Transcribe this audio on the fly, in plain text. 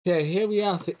Okay, here we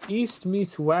are for East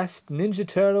meets West, Ninja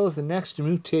Turtles, The Next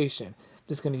Mutation.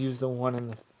 Just going to use the one in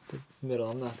the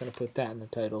middle. I'm not going to put that in the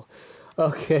title.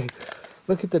 Okay,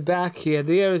 look at the back here.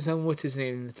 There is, what's his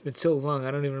name? It's been so long,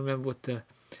 I don't even remember what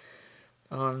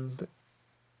can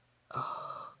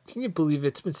you believe it?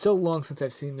 It's been so long since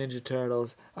I've seen Ninja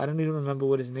Turtles. I don't even remember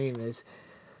what his name is.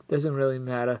 Doesn't really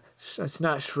matter. It's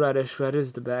not Shredder.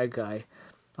 Shredder's the bad guy.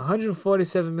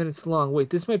 147 minutes long. Wait,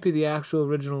 this might be the actual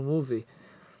original movie.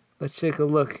 Let's take a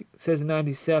look. It says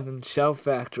 97, Shout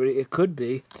Factory. It could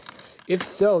be. If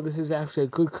so, this is actually a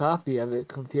good copy of it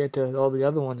compared to all the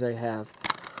other ones I have.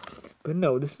 But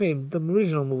no, the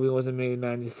original movie wasn't made in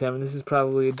 97. This is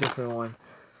probably a different one.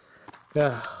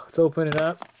 Let's open it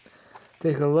up.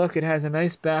 Take a look. It has a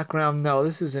nice background. No,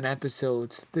 this is an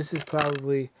episodes. This is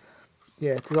probably,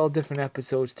 yeah, it's all different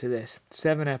episodes to this.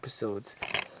 7 episodes.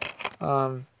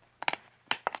 I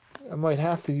might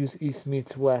have to use East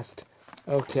meets West.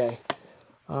 Okay.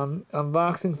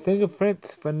 Unboxing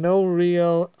fingerprints for no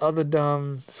real other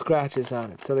dumb scratches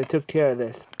on it. So they took care of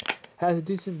this. Has a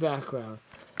decent background.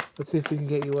 Let's see if we can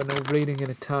get you a no rating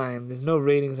and a time. There's no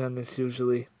ratings on this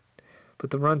usually. But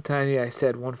the runtime, yeah, I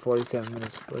said 147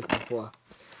 minutes like before.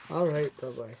 Alright,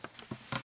 bye-bye.